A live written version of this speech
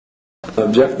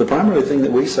Jeff, the primary thing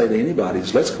that we say to anybody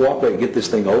is let's cooperate and get this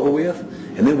thing over with,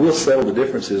 and then we'll settle the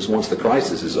differences once the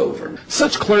crisis is over.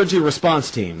 Such clergy response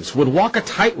teams would walk a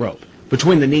tightrope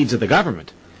between the needs of the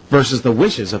government versus the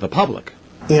wishes of the public.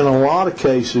 In a lot of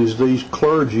cases, these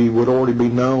clergy would already be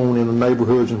known in the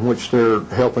neighborhoods in which they're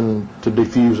helping to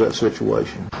defuse that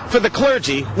situation. For the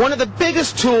clergy, one of the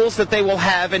biggest tools that they will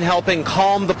have in helping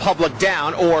calm the public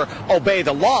down or obey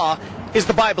the law is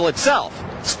the Bible itself,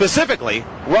 specifically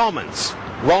Romans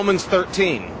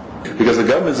 13. Because the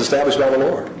government is established by the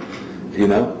Lord, you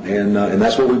know, and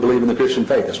that's what we believe in the Christian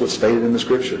faith. That's what's stated in the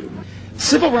Scripture.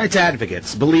 Civil rights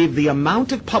advocates believe the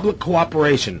amount of public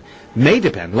cooperation may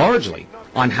depend largely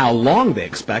on how long they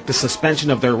expect a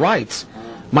suspension of their rights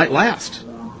might last.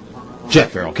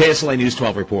 Jeff Farrell, KSLA News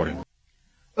 12 reporting.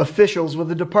 Officials with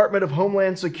the Department of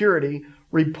Homeland Security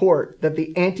report that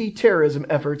the anti-terrorism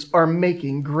efforts are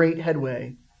making great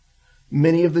headway.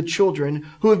 Many of the children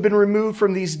who have been removed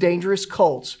from these dangerous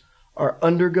cults are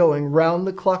undergoing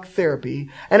round-the-clock therapy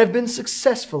and have been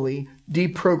successfully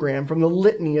deprogrammed from the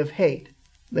litany of hate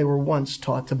they were once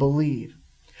taught to believe.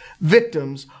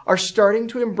 Victims are starting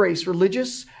to embrace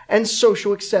religious and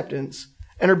social acceptance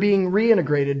and are being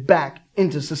reintegrated back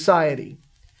into society.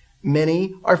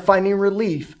 Many are finding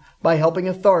relief by helping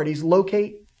authorities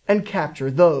locate and capture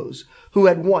those who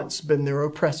had once been their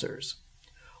oppressors.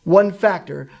 One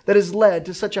factor that has led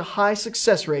to such a high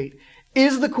success rate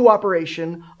is the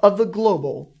cooperation of the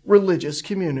global religious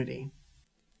community.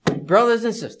 Brothers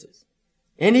and sisters,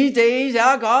 in these days,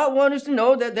 our God wants us to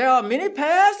know that there are many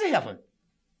paths to heaven.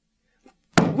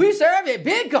 We serve a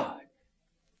big God,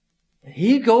 and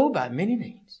He goes by many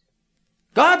names.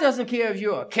 God doesn't care if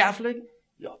you're a Catholic,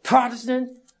 you're a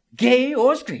Protestant, gay,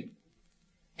 or straight.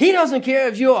 He doesn't care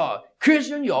if you're a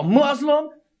Christian, you're a Muslim.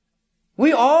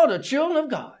 We are the children of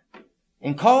God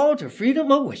and called to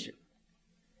freedom of worship.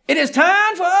 It is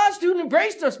time for us to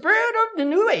embrace the spirit of the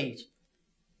new age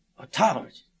of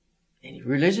tolerance and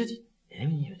religion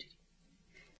and unity.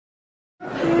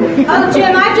 Oh,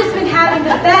 Jim, I've just been having the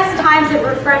best times of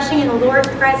refreshing in the Lord's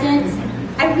presence.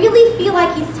 I really feel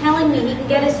like He's telling me He can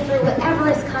get us through whatever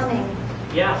is coming.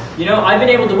 Yeah, you know, I've been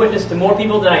able to witness to more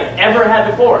people than I ever had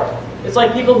before. It's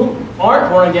like people who aren't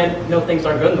born again know things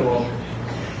aren't good in the world.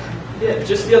 Yeah,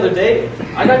 just the other day,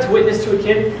 I got to witness to a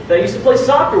kid that I used to play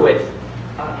soccer with.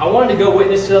 I wanted to go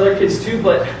witness to other kids too,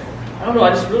 but I don't know, I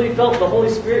just really felt the Holy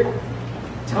Spirit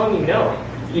telling me no.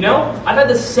 You know, I've had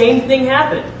the same thing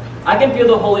happen. I can feel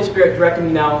the Holy Spirit directing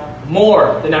me now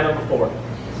more than ever before.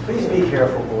 Please be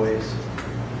careful, boys.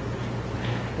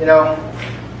 You know,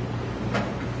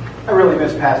 I really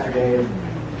miss Pastor Dave.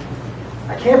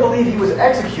 I can't believe he was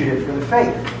executed for the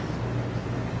faith.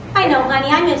 I know, honey,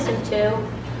 I miss him too.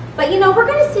 But you know, we're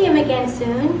going to see him again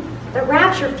soon. The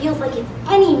rapture feels like it's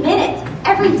any minute.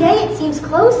 Every day it seems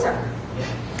closer.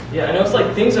 Yeah, I know it's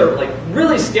like things are like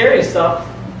really scary and stuff,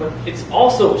 but it's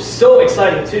also so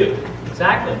exciting too.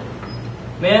 Exactly.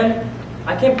 Man,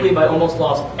 I can't believe I almost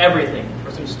lost everything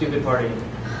for some stupid party.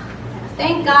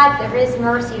 Thank God there is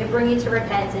mercy to bring you to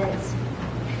repentance.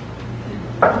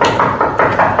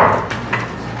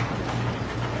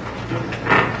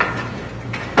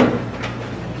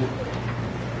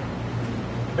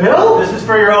 Bill, this is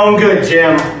for your own good,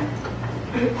 Jim.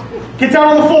 Get down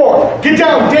on the floor. Get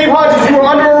down. Dave Hodges, you are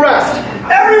under arrest.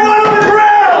 Everyone on the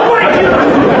ground!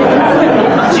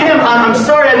 Jim, I'm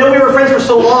sorry. I know we were friends for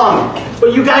so long,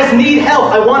 but you guys need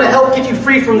help. I want to help get you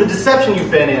free from the deception you've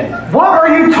been in. What are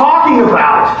you talking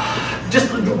about?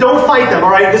 Just don't fight them,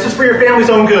 all right? This is for your family's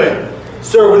own good.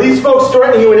 Sir, were these folks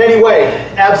threatening you in any way?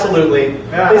 Absolutely.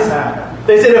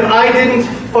 They said if I didn't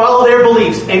follow their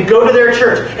beliefs and go to their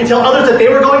church and tell others that they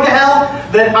were going to hell,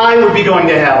 then I would be going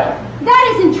to hell.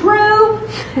 That isn't true.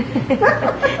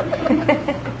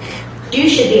 You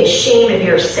should be ashamed of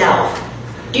yourself.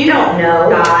 You don't know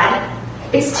God.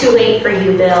 It's too late for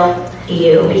you, Bill.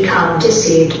 You become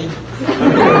deceived. Go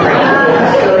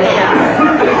to hell.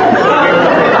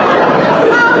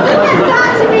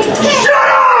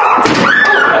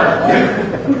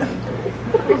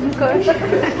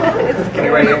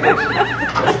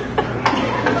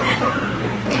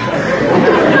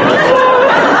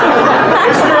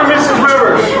 Mr. and Mrs.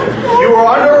 Rivers, you are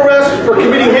under arrest for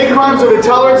committing hate crimes of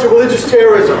intolerance and religious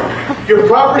terrorism. Your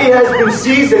property has been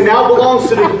seized and now belongs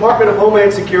to the Department of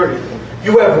Homeland Security.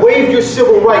 You have waived your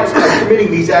civil rights by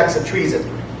committing these acts of treason.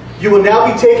 You will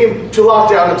now be taken to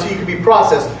lockdown until you can be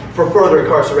processed for further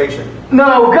incarceration.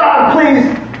 No, God, please,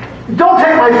 don't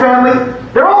take my family.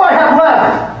 They're all I have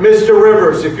left. Mr.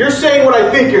 Rivers, if you're saying what I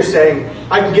think you're saying,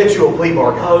 I can get you a plea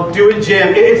bargain. Oh, do it,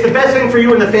 Jim. It's the best thing for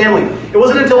you and the family. It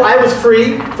wasn't until I was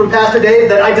free from Pastor Dave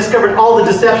that I discovered all the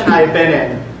deception I had been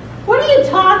in. What are you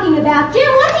talking about?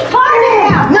 Jim, what's he talking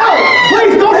about? No!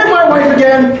 Please, don't hit my wife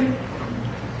again!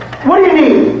 What do you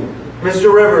need?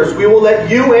 Mr. Rivers, we will let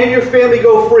you and your family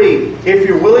go free if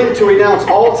you're willing to renounce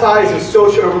all ties of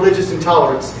social and religious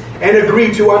intolerance and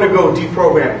agree to undergo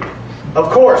deprogramming. Of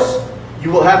course,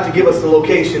 you will have to give us the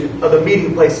location of the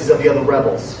meeting places of the other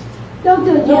rebels. Don't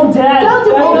do it, Jim. No, Dad. Don't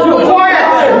do it. Don't do it.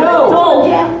 Quiet! No. Don't,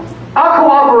 Jim. I'll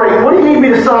cooperate. What do you need me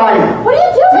to sign? What are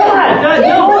you doing? Dad,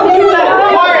 Jim, don't do that.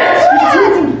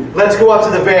 Quiet! Let's go up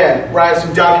to the van where I have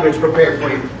some documents prepared for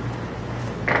you.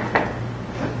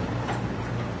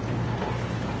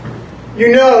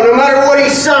 You know, no matter what he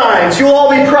signs, you'll all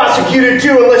be prosecuted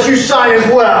too unless you sign as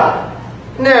well.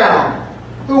 Now,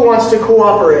 who wants to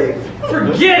cooperate?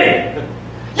 Forget it.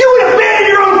 You would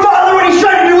abandon your own father when he's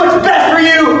trying to do what's best for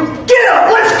you! Get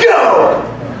up, let's go!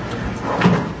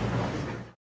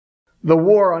 The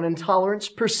war on intolerance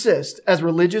persists as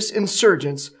religious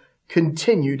insurgents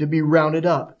continue to be rounded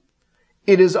up.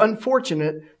 It is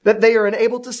unfortunate that they are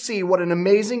unable to see what an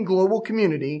amazing global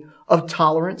community of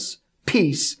tolerance,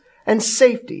 peace, and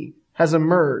safety has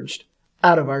emerged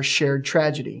out of our shared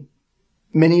tragedy.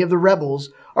 Many of the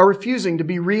rebels are refusing to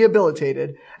be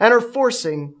rehabilitated and are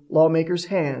forcing lawmakers'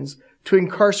 hands to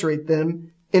incarcerate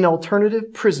them in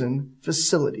alternative prison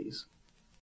facilities.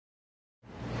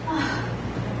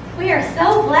 We are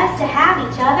so blessed to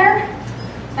have each other.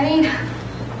 I mean,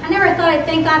 I never thought I'd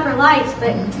thank God for life, but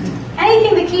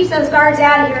anything that keeps those guards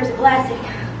out of here is a blessing.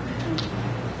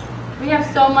 We have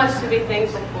so much to be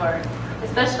thankful for,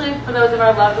 especially for those of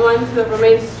our loved ones who have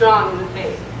remained strong in the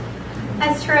faith.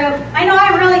 That's true. I know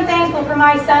I'm really thankful for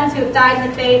my sons who have died in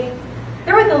the faith.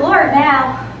 They're with the Lord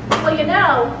now. Well, you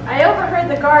know, I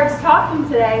overheard the guards talking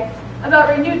today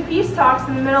about renewed peace talks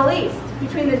in the Middle East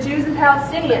between the Jews and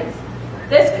Palestinians.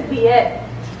 This could be it.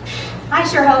 I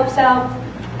sure hope so.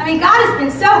 I mean, God has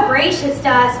been so gracious to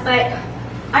us, but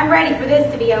I'm ready for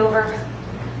this to be over.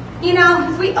 You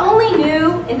know, if we only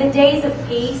knew in the days of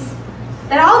peace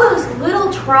that all those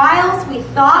little trials we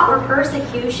thought were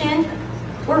persecution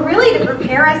were really to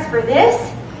prepare us for this,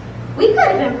 we could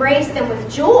have embraced them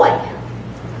with joy.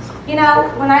 You know,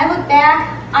 when I look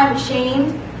back, I'm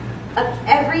ashamed of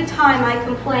every time I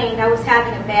complained I was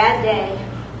having a bad day.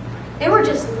 They were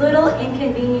just little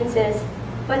inconveniences,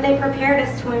 but they prepared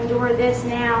us to endure this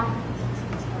now.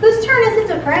 Whose turn is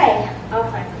it to pray?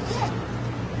 Okay.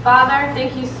 Father,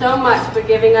 thank you so much for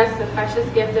giving us the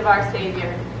precious gift of our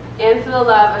Savior and for the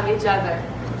love of each other.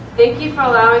 Thank you for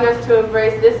allowing us to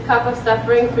embrace this cup of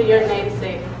suffering for your name's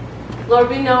sake. Lord,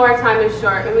 we know our time is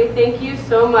short, and we thank you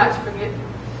so much for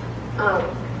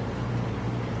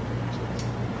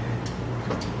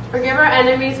forgive our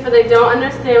enemies, for they don't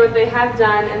understand what they have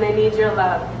done, and they need your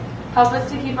love. Help us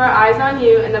to keep our eyes on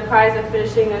you and the prize of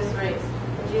finishing this race.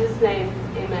 In Jesus' name,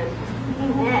 amen.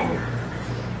 Amen.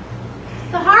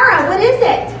 Sahara, what is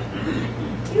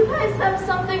it? You guys have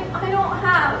something I don't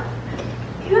have.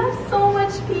 You have so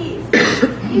much peace.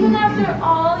 Even after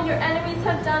all your enemies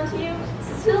have done to you,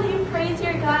 still you praise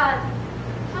your God.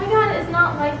 My God is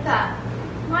not like that.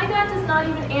 My God does not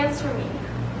even answer me.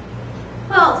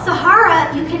 Well,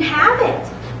 Sahara, you can have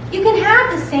it. You can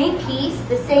have the same peace,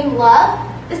 the same love,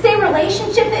 the same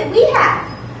relationship that we have.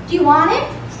 Do you want it?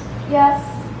 Yes.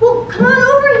 Well, come on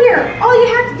over here. All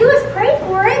you have to do is pray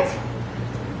for it.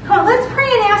 Come on, let's pray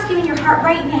and ask you in your heart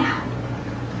right now.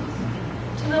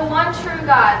 To the one true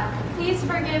God, please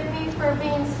forgive me for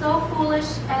being so foolish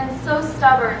and so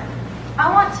stubborn. I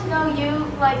want to know you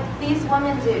like these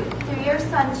women do, through your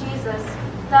son Jesus,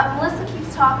 that Melissa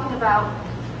keeps talking about.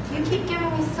 You keep giving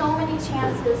me so many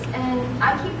chances, and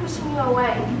I keep pushing you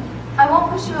away. I won't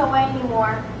push you away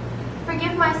anymore.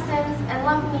 Forgive my sins and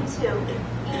love me too.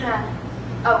 Amen.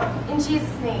 Oh, in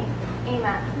Jesus' name,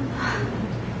 amen.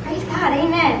 Praise God,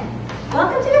 amen.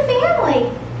 Welcome to the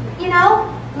family. You know,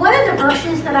 one of the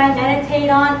verses that I meditate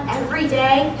on every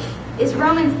day is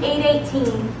Romans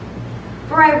 8:18.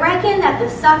 For I reckon that the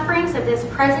sufferings of this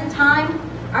present time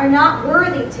are not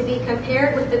worthy to be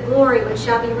compared with the glory which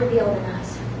shall be revealed in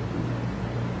us.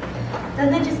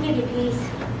 Doesn't it just give you peace?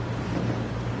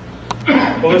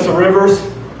 Melissa Rivers.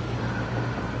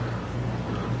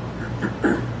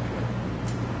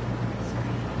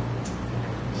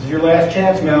 This is your last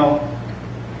chance, Mel.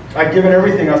 I've given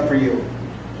everything up for you.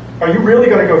 Are you really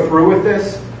going to go through with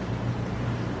this?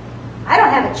 I don't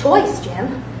have a choice, Jim.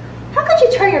 How could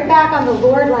you turn your back on the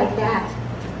Lord like that?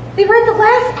 We were at the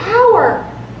last hour.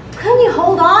 Couldn't you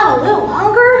hold on a little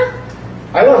longer?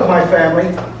 I love my family,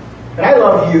 and I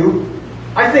love you.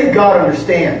 I think God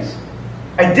understands.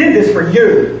 I did this for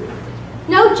you.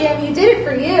 No, Jim, you did it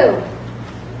for you.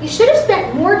 You should have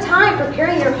spent more time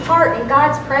preparing your heart in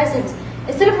God's presence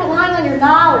instead of relying on your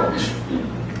knowledge.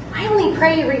 I only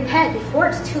pray you repent before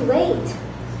it's too late.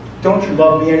 Don't you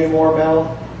love me anymore,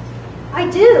 Mel? I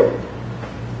do,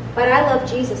 but I love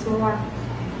Jesus more.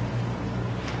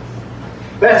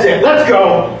 That's it. Let's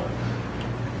go.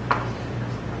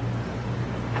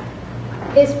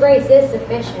 His grace is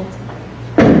sufficient.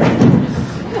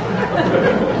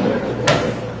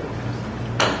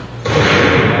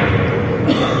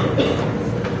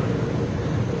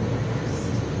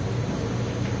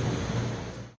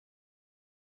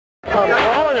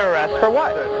 All under arrest for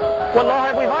what? What law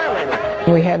have we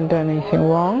violated? We hadn't done anything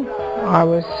wrong. I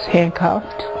was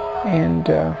handcuffed and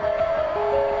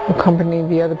accompanied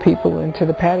the other people into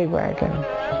the paddy wagon.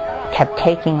 Kept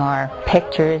taking our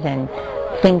pictures and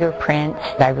fingerprints.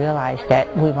 I realized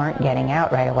that we weren't getting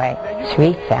out right away.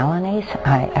 3 felonies?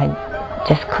 I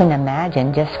just couldn't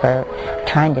imagine, just for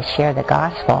trying to share the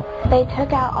gospel. They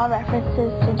took out all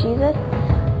references to Jesus.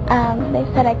 They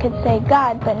said I could say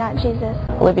God, but not Jesus.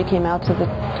 Libby came out to the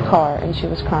car and she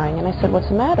was crying, and I said, "What's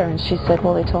the matter?" And she said,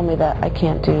 "Well, they told me that I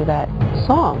can't do that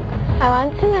song." I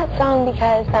want to sing that song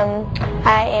because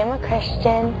I am a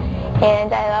Christian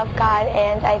and I love God,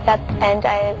 and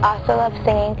I also love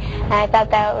singing, and I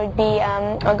thought that would be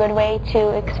a good way to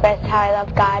express how I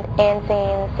love God and singing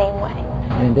in the same way.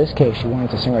 And in this case, she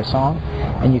wanted to sing her song,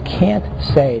 and you can't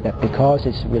say that because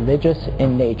it's religious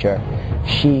in nature,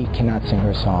 she cannot sing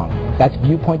her song. That's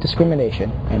viewpoint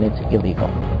discrimination, and it's illegal.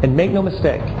 And make no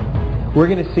mistake, we're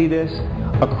going to see this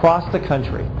across the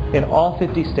country, in all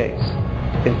 50 states,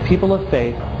 if people of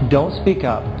faith don't speak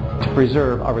up to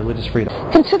preserve our religious freedom.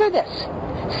 Consider this.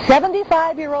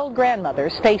 75-year-old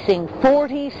grandmothers facing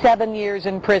 47 years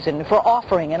in prison for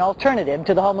offering an alternative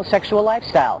to the homosexual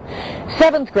lifestyle.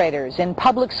 7th graders in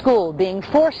public school being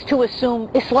forced to assume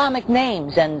Islamic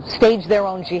names and stage their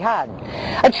own jihad.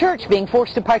 A church being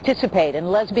forced to participate in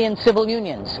lesbian civil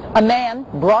unions. A man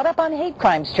brought up on hate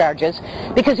crimes charges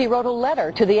because he wrote a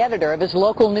letter to the editor of his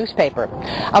local newspaper.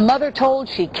 A mother told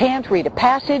she can't read a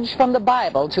passage from the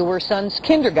Bible to her son's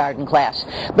kindergarten class,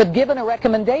 but given a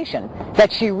recommendation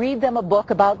that she read them a book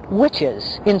about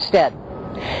witches instead.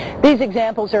 These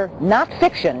examples are not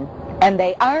fiction, and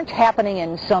they aren't happening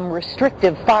in some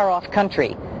restrictive, far-off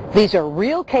country. These are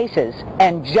real cases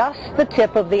and just the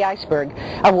tip of the iceberg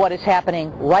of what is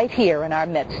happening right here in our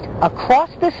midst.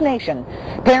 Across this nation,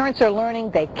 parents are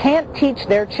learning they can't teach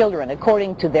their children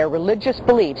according to their religious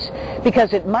beliefs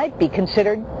because it might be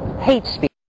considered hate speech.